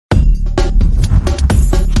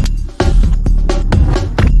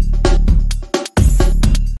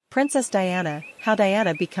Princess Diana, how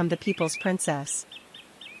Diana became the people's princess.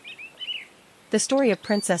 The story of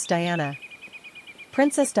Princess Diana.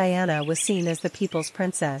 Princess Diana was seen as the people's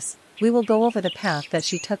princess. We will go over the path that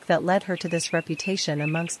she took that led her to this reputation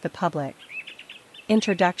amongst the public.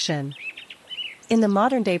 Introduction. In the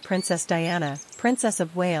modern-day Princess Diana, Princess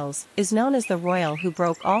of Wales, is known as the royal who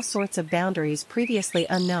broke all sorts of boundaries previously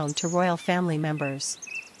unknown to royal family members.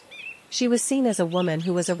 She was seen as a woman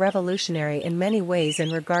who was a revolutionary in many ways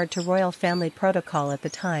in regard to royal family protocol at the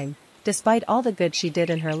time. Despite all the good she did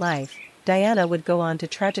in her life, Diana would go on to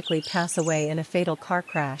tragically pass away in a fatal car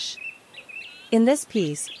crash. In this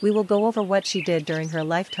piece, we will go over what she did during her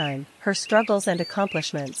lifetime, her struggles and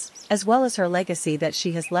accomplishments, as well as her legacy that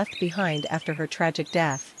she has left behind after her tragic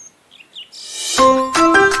death.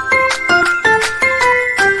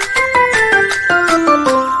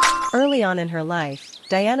 Early on in her life,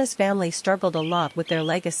 Diana's family struggled a lot with their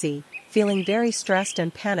legacy, feeling very stressed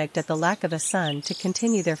and panicked at the lack of a son to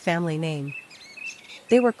continue their family name.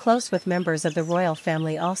 They were close with members of the royal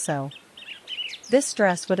family also. This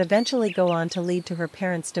stress would eventually go on to lead to her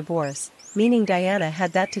parents' divorce, meaning Diana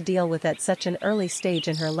had that to deal with at such an early stage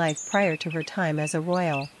in her life prior to her time as a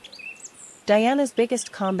royal. Diana's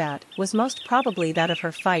biggest combat was most probably that of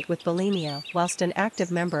her fight with bulimia whilst an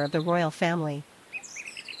active member of the royal family.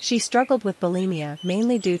 She struggled with bulimia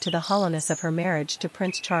mainly due to the hollowness of her marriage to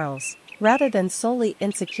Prince Charles, rather than solely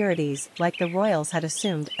insecurities like the royals had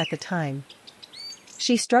assumed at the time.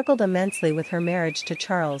 She struggled immensely with her marriage to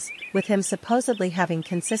Charles, with him supposedly having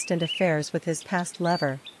consistent affairs with his past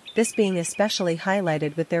lover, this being especially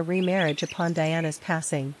highlighted with their remarriage upon Diana's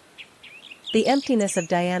passing. The emptiness of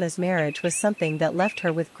Diana's marriage was something that left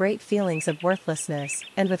her with great feelings of worthlessness,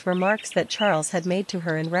 and with remarks that Charles had made to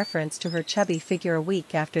her in reference to her chubby figure a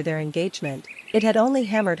week after their engagement, it had only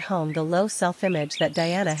hammered home the low self-image that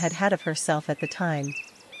Diana had had of herself at the time.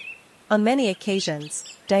 On many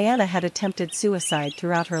occasions, Diana had attempted suicide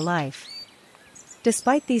throughout her life.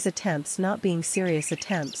 Despite these attempts not being serious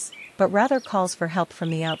attempts, but rather calls for help from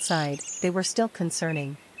the outside, they were still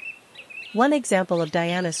concerning. One example of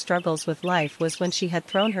Diana's struggles with life was when she had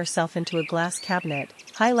thrown herself into a glass cabinet,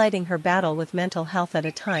 highlighting her battle with mental health at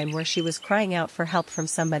a time where she was crying out for help from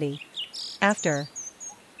somebody. After,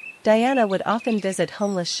 Diana would often visit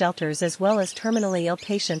homeless shelters as well as terminally ill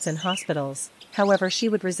patients in hospitals. However, she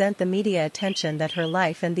would resent the media attention that her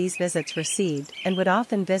life and these visits received, and would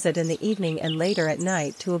often visit in the evening and later at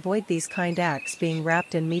night to avoid these kind acts being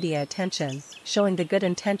wrapped in media attention, showing the good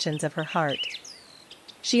intentions of her heart.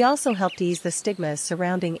 She also helped ease the stigmas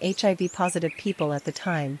surrounding HIV-positive people at the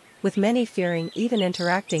time, with many fearing even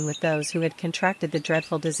interacting with those who had contracted the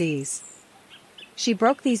dreadful disease. She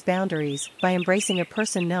broke these boundaries by embracing a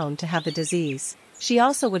person known to have the disease. She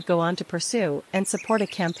also would go on to pursue and support a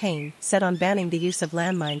campaign set on banning the use of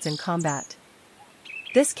landmines in combat.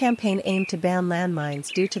 This campaign aimed to ban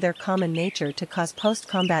landmines due to their common nature to cause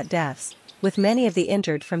post-combat deaths, with many of the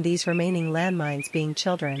injured from these remaining landmines being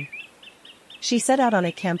children. She set out on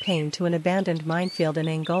a campaign to an abandoned minefield in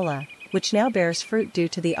Angola, which now bears fruit due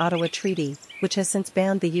to the Ottawa Treaty, which has since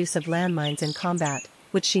banned the use of landmines in combat,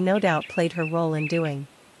 which she no doubt played her role in doing.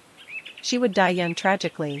 She would die young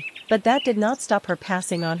tragically, but that did not stop her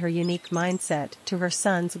passing on her unique mindset to her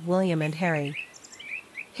sons William and Harry.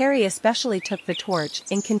 Harry especially took the torch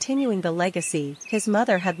in continuing the legacy his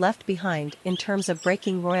mother had left behind in terms of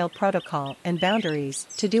breaking royal protocol and boundaries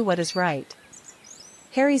to do what is right.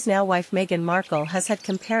 Harry's now wife Meghan Markle has had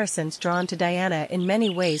comparisons drawn to Diana in many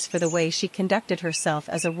ways for the way she conducted herself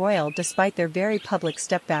as a royal despite their very public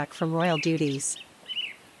step back from royal duties.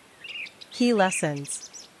 Key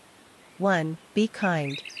lessons. 1. Be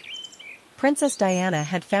kind. Princess Diana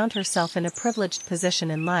had found herself in a privileged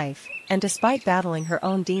position in life, and despite battling her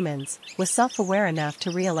own demons, was self-aware enough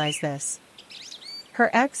to realize this. Her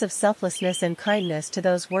acts of selflessness and kindness to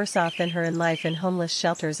those worse off than her in life in homeless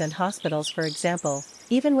shelters and hospitals, for example,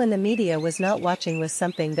 even when the media was not watching, was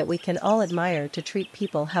something that we can all admire. To treat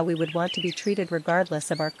people how we would want to be treated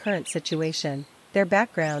regardless of our current situation, their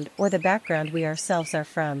background, or the background we ourselves are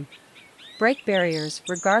from. Break barriers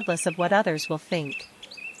regardless of what others will think.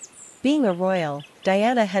 Being a royal,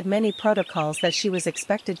 Diana had many protocols that she was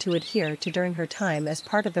expected to adhere to during her time as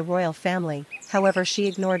part of the royal family, however she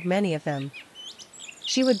ignored many of them.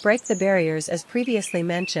 She would break the barriers as previously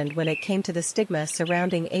mentioned when it came to the stigma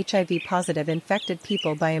surrounding HIV-positive infected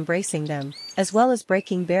people by embracing them, as well as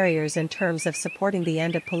breaking barriers in terms of supporting the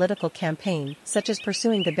end of political campaign, such as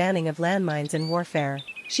pursuing the banning of landmines in warfare.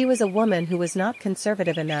 She was a woman who was not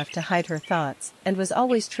conservative enough to hide her thoughts, and was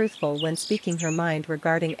always truthful when speaking her mind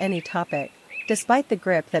regarding any topic, despite the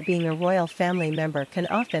grip that being a royal family member can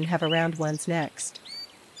often have around one's neck.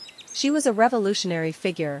 She was a revolutionary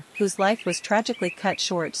figure whose life was tragically cut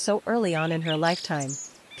short so early on in her lifetime.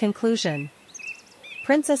 Conclusion.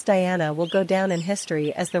 Princess Diana will go down in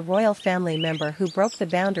history as the royal family member who broke the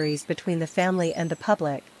boundaries between the family and the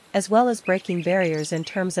public, as well as breaking barriers in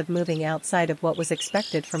terms of moving outside of what was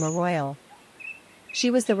expected from a royal. She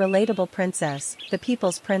was the relatable princess, the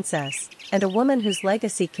people's princess, and a woman whose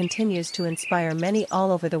legacy continues to inspire many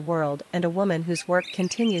all over the world, and a woman whose work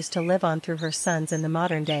continues to live on through her sons in the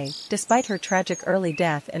modern day, despite her tragic early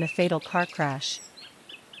death in a fatal car crash.